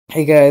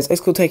Hey guys, Ice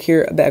Cool Tech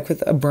here, back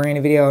with a brand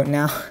new video.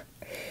 Now,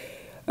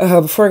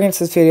 before I get into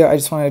this video, I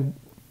just want to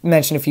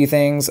mention a few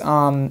things.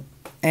 And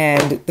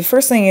the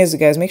first thing is,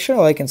 guys, make sure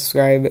to like and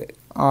subscribe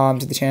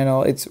to the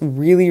channel. It's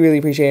really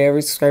appreciated.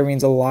 Every subscriber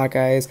means a lot,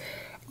 guys.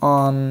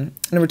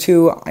 Number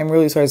two, I'm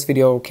really sorry this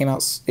video came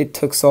out. It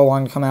took so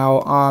long to come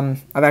out.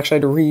 I've actually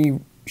had to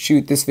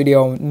reshoot this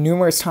video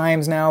numerous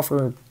times now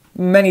for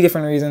many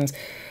different reasons,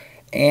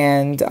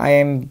 and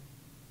I'm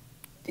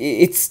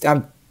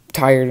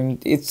tired, and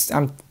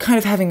I'm kind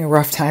of having a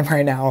rough time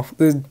right now.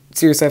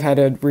 Seriously, I've had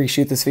to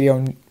reshoot this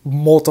video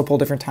multiple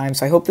different times,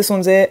 so I hope this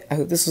one's it. I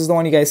hope this is the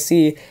one you guys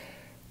see.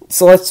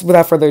 So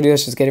without further ado,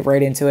 let's just get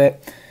right into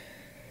it.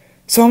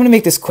 So I'm going to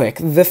make this quick.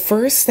 The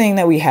first thing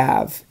that we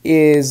have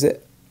is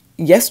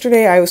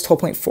yesterday iOS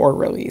 12.4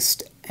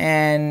 released,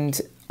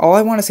 and all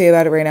I want to say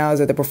about it right now is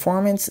that the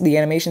performance, the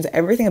animations,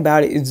 everything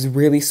about it is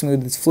really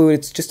smooth. It's fluid.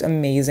 It's just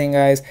amazing,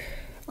 guys.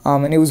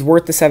 And it was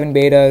worth the 7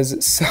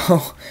 betas,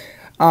 so...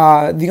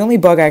 the only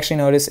bug I actually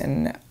noticed,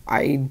 and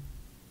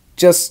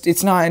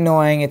it's not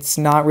annoying, it's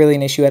not really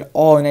an issue at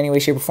all in any way,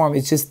 shape, or form,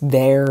 it's just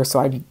there, so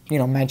I'm,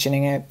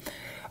 mentioning it.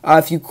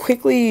 If you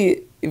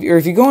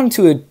go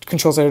into a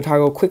control center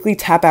toggle, quickly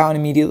tap out and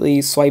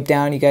immediately swipe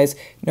down, you guys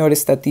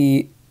notice that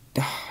I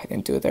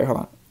didn't do it there, hold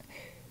on.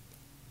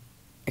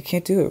 I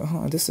can't do it,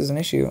 hold on, this is an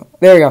issue.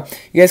 There we go.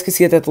 You guys can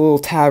see that the little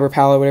tab or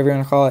palette, whatever you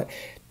want to call it,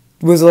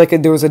 was like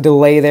there was a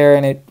delay there,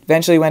 and it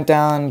eventually went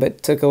down,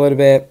 but took a little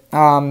bit.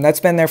 That's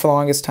been there for the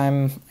longest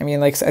time. I mean,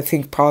 like, I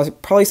think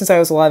probably since I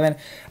was 11.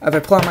 If I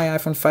pull out my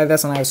iPhone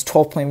 5S and I was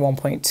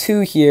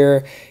 12.1.2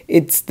 here,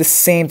 it's the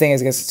same thing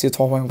as, I guess, it's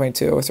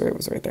 12.1.2. Sorry, it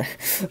was right there.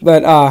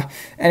 But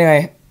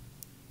anyway,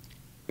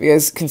 you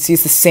guys can see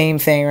it's the same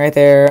thing right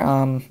there.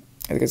 I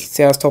guess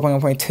see I was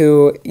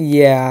 12.1.2.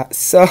 Yeah,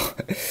 so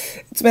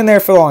it's been there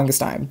for the longest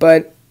time,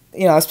 but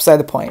that's beside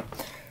the point.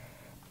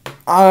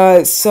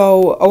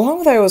 So along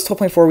with iOS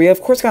 12.4, we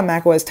of course got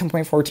macOS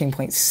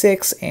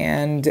 10.14.6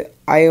 and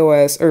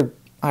watchOS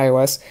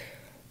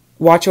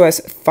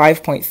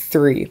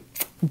 5.3.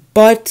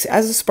 But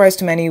as a surprise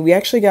to many, we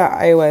actually got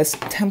iOS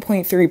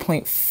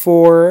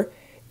 10.3.4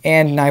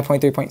 and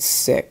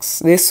 9.3.6.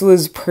 This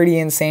was pretty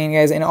insane,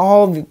 guys, and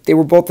they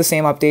were both the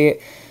same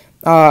update.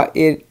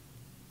 It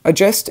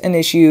addressed an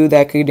issue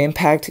that could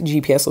impact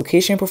GPS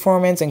location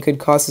performance and could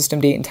cause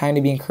system date and time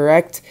to be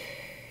incorrect.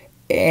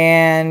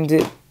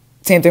 And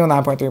same thing with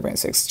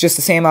 9.3.6. Just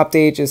the same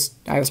update,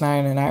 just iOS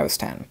 9 and iOS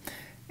 10.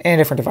 And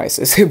different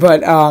devices.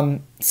 But,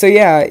 so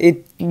yeah,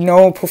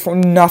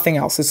 nothing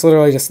else. It's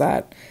literally just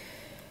that.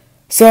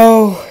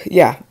 So,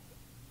 yeah.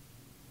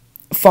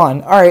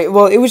 Fun. Alright,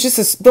 well, it was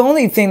just the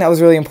only thing that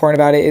was really important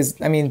about it is,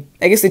 I mean,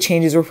 I guess the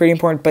changes were pretty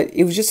important, but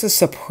it was just a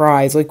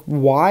surprise. Like,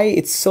 why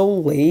it's so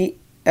late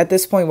at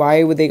this point?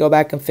 Why would they go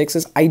back and fix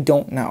this? I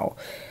don't know.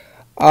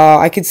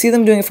 I could see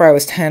them doing it for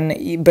iOS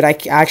 10, but I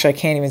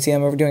can't even see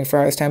them doing it for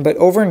iOS 10, but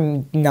over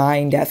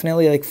 9,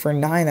 definitely. Like, for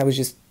 9, that was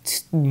just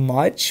too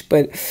much,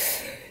 but,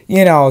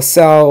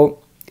 so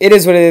it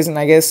is what it is, and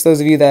I guess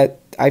those of you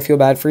that I feel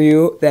bad for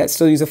you that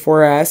still use a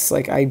 4S,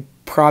 like,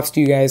 props to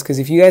you guys, because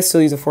if you guys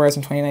still use a 4S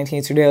in 2019,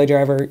 it's your daily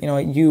driver,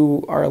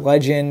 you are a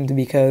legend,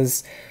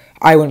 because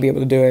I wouldn't be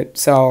able to do it.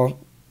 So,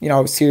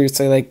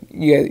 seriously, like,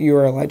 you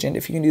are a legend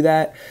if you can do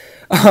that.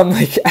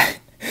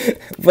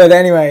 But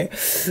anyway,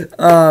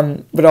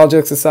 but all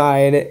jokes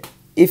aside,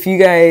 if you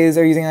guys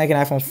are using like an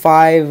iPhone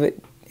 5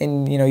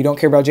 and you don't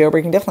care about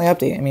jailbreaking, definitely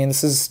update. I mean,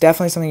 this is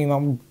definitely something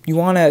you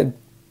want to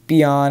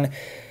be on.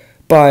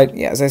 But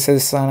yeah, as I said,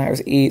 this is on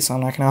iOS 8, so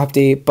I'm not going to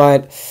update.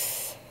 But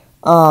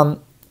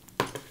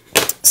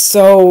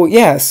so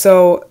yeah,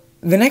 so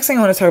the next thing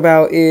I want to talk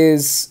about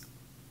is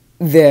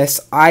this.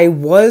 I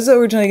was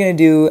originally going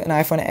to do an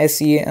iPhone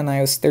SE and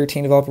iOS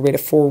 13 developer beta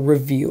full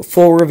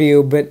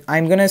review, but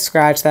I'm going to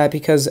scratch that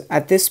because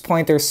at this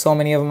point there's so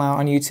many of them out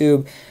on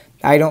YouTube.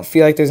 I don't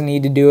feel like there's a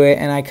need to do it,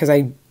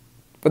 and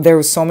there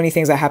was so many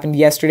things that happened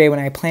yesterday when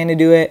I planned to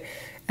do it,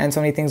 and so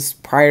many things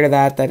prior to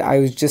that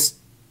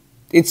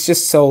it's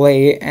just so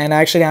late, and I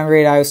actually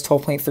downgraded iOS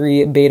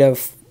 12.3 beta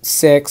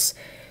 6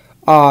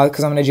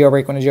 because I'm going to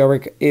jailbreak when a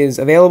jailbreak is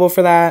available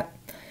for that.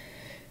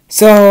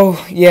 So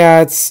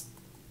yeah,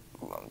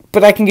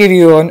 but I can give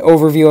you an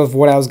overview of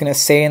what I was going to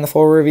say in the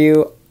full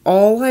review.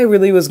 All I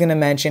really was going to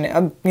mention, I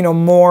was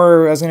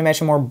going to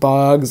mention more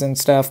bugs and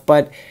stuff,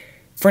 but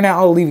for now,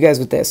 I'll leave you guys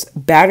with this.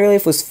 Battery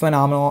life was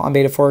phenomenal on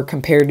Beta 4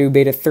 compared to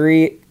Beta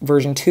 3,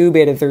 version 2,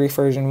 Beta 3,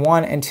 version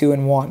 1, and 2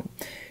 and 1.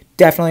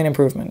 Definitely an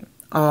improvement.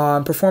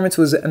 Performance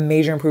was a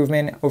major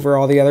improvement over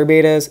all the other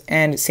betas,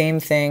 and same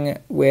thing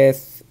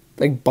with,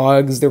 like,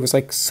 bugs. There was,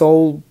 like,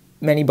 so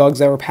many bugs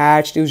that were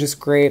patched. It was just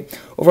great.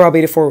 Overall,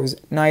 Beta 4 was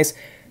nice.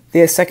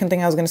 The second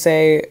thing I was going to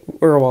say,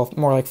 or well,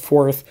 more like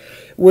fourth,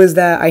 was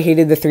that I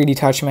hated the 3D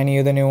touch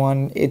menu, the new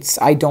one.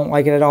 I don't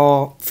like it at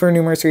all for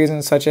numerous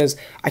reasons, such as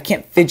I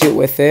can't fidget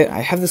with it. I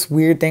have this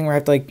weird thing where I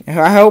have to, like,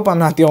 I hope I'm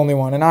not the only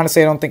one, and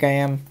honestly, I don't think I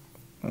am.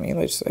 Let me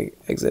just, like,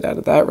 exit out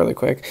of that really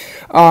quick.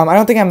 I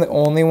don't think I'm the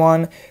only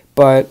one,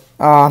 but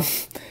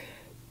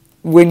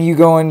when you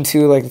go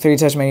into, like, the 3D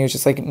touch menu, it's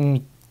just, like,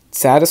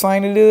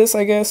 satisfying to do this,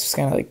 I guess. Just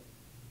kind of like,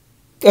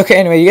 okay,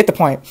 anyway, you get the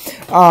point.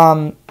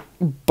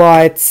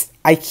 But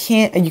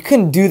you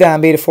couldn't do that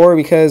on beta 4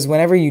 because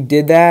whenever you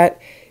did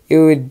that, it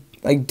would,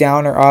 like,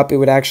 down or up, it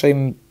would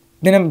actually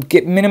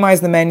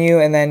minimize the menu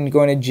and then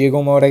go into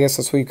jiggle mode, I guess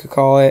that's what you could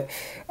call it.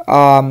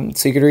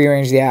 So you could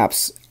rearrange the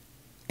apps.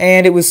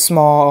 And it was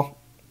small,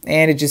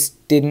 and it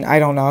just didn't, I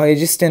don't know, it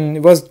just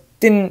didn't,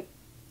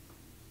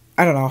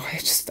 I don't know,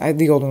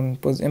 the old one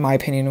was, in my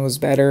opinion, was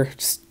better,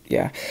 just,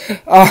 yeah.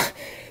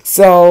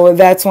 So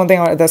that's one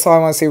thing, that's all I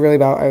want to say really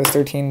about iOS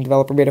 13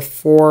 Developer Beta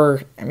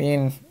 4, I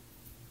mean,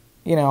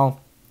 you know,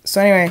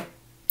 so anyway,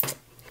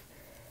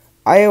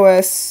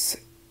 iOS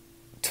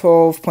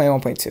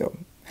 12.1.2,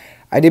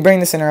 I did bring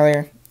this in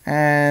earlier,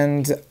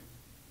 and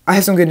I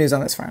have some good news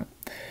on this front.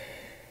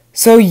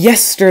 So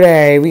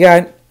yesterday, we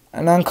got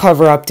an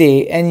Uncover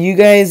update, and you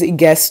guys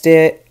guessed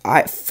it,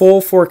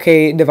 full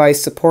 4K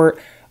device support.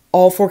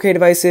 All 4K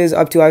devices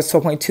up to iOS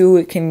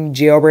 12.2 can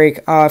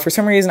jailbreak. For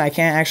some reason, I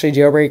can't actually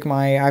jailbreak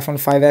my iPhone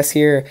 5S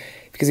here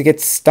because it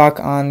gets stuck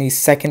on the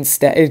second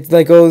step. It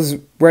like goes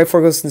right before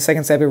it goes to the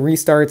second step, it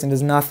restarts and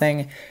does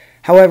nothing.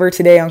 However,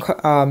 today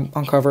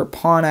Uncover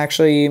Pawn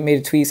actually made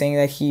a tweet saying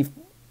that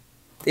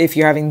if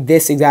you're having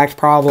this exact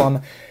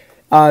problem,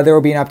 there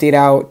will be an update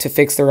out to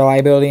fix the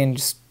reliability and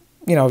just,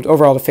 you know,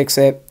 overall to fix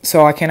it.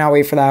 So I cannot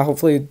wait for that.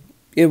 Hopefully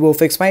it will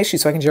fix my issue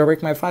so I can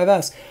jailbreak my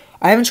 5S.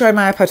 I haven't tried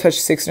my iPod Touch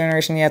 6th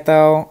generation yet,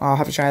 though. I'll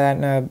have to try that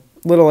in a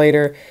little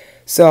later.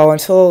 So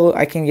until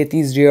I can get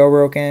these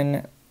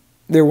jailbroken,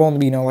 there won't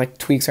be no, like,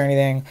 tweaks or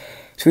anything.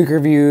 Tweak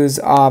reviews.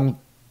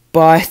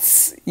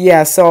 But,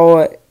 yeah,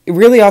 so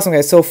really awesome,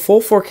 guys. So full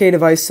 4K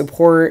device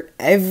support.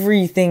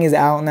 Everything is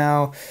out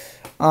now.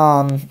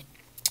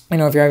 You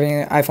know, if you're having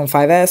an iPhone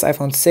 5S,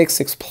 iPhone 6,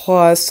 6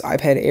 Plus,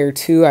 iPad Air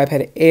 2,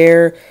 iPad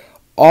Air,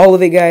 all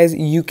of it, guys,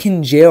 you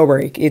can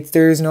jailbreak.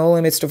 There's no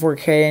limits to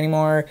 4K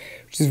anymore,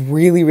 which is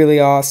really, really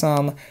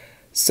awesome.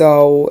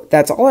 So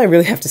that's all I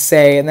really have to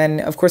say. And then,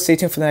 of course, stay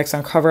tuned for the next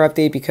Uncover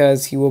update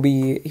because he will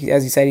be,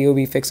 as he said, he will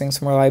be fixing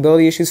some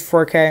reliability issues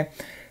for 4K.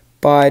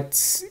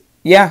 But,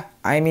 yeah,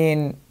 I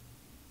mean,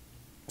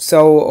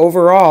 so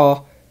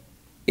overall,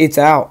 it's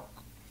out.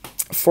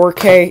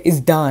 4K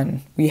is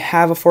done. We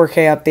have a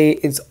 4K update.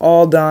 It's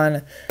all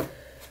done.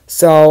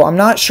 So I'm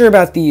not sure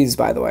about these,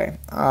 by the way.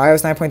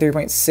 iOS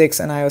 9.3.6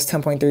 and iOS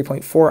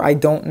 10.3.4. I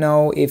don't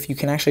know if you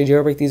can actually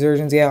jailbreak these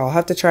versions yet. I'll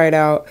have to try it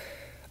out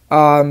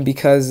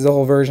because the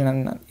whole version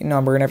and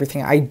number and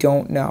everything, I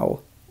don't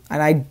know.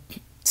 And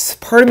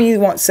part of me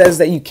says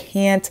that you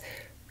can't.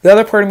 The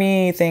other part of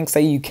me thinks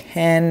that you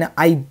can.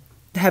 I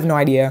have no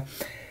idea.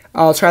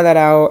 I'll try that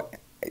out,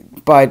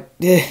 but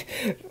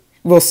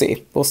we'll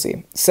see. We'll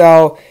see.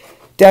 So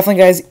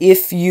definitely, guys,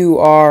 if you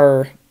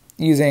are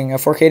using a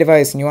 4K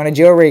device and you want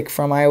to jailbreak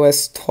from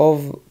iOS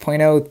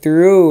 12.0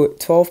 through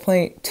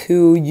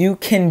 12.2, you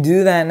can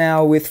do that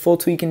now with full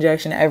tweak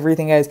injection,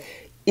 everything, guys.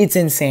 It's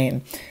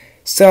insane.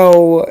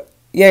 So,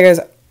 yeah, guys,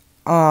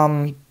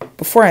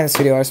 before I end this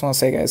video, I just want to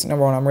say, guys,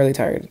 number one, I'm really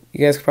tired. You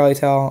guys can probably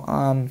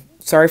tell.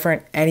 Sorry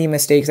for any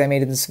mistakes I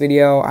made in this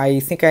video. I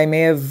think I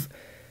may have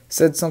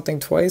said something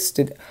twice.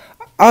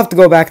 I'll have to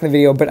go back in the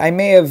video, but I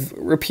may have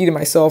repeated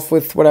myself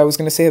with what I was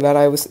going to say about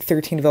iOS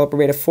 13 Developer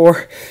Beta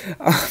 4.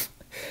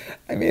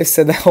 I may have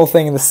said the whole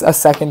thing a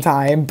second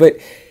time, but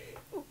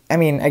I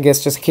mean, I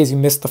guess just in case you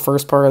missed the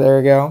first part, there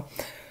we go.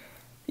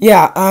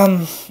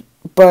 Yeah,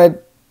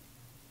 but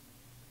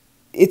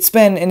it's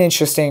been an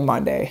interesting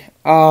Monday,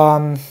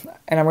 and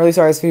I'm really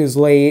sorry this video was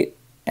late,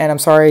 and I'm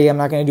sorry I'm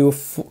not going to do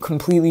a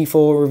completely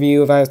full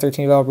review of iOS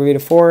 13 Developer Beta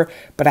 4,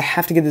 but I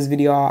have to get this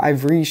video out.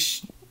 I've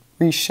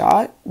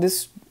reshot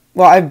this,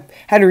 well, I've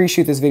had to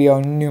reshoot this video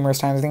numerous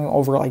times, I think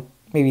over like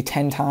maybe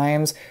 10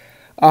 times,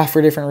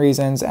 for different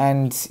reasons,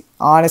 and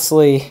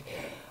honestly,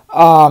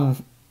 you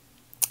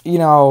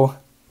know,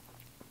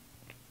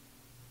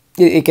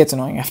 it gets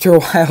annoying after a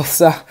while.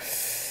 So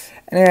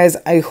anyways,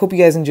 I hope you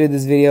guys enjoyed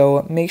this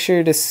video. Make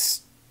sure to,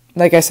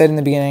 like I said in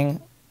the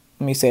beginning,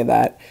 let me say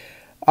that,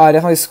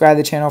 definitely subscribe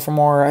to the channel for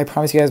more. I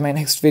promise you guys my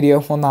next video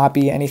will not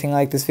be anything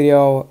like this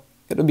video.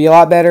 It'll be a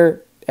lot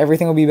better.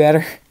 Everything will be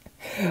better.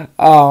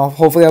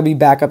 Hopefully I'll be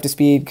back up to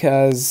speed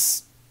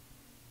because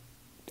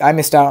I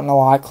missed out on a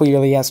lot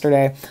clearly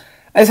yesterday.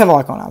 I just have a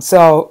lot going on.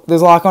 So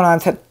there's a lot going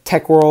on in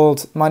tech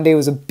world. Monday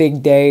was a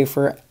big day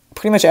for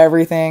pretty much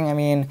everything. I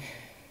mean,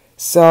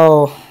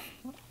 so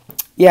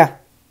yeah.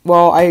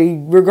 Well,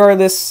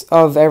 regardless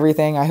of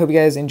everything, I hope you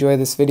guys enjoyed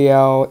this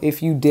video.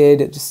 If you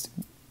did, just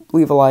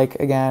leave a like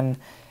again,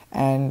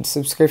 and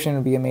subscription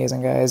would be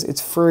amazing, guys.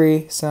 It's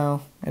free,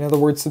 so I know the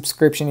word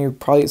subscription, you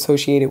probably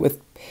associate it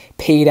with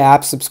paid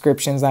app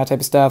subscriptions, that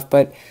type of stuff,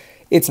 but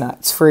it's not.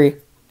 It's free,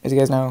 as you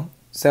guys know.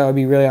 So it'd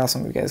be really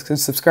awesome if you guys could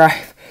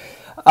subscribe.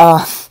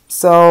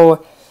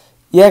 So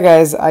yeah,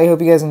 guys, I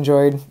hope you guys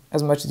enjoyed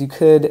as much as you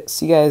could.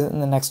 See you guys in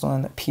the next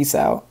one. Peace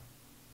out.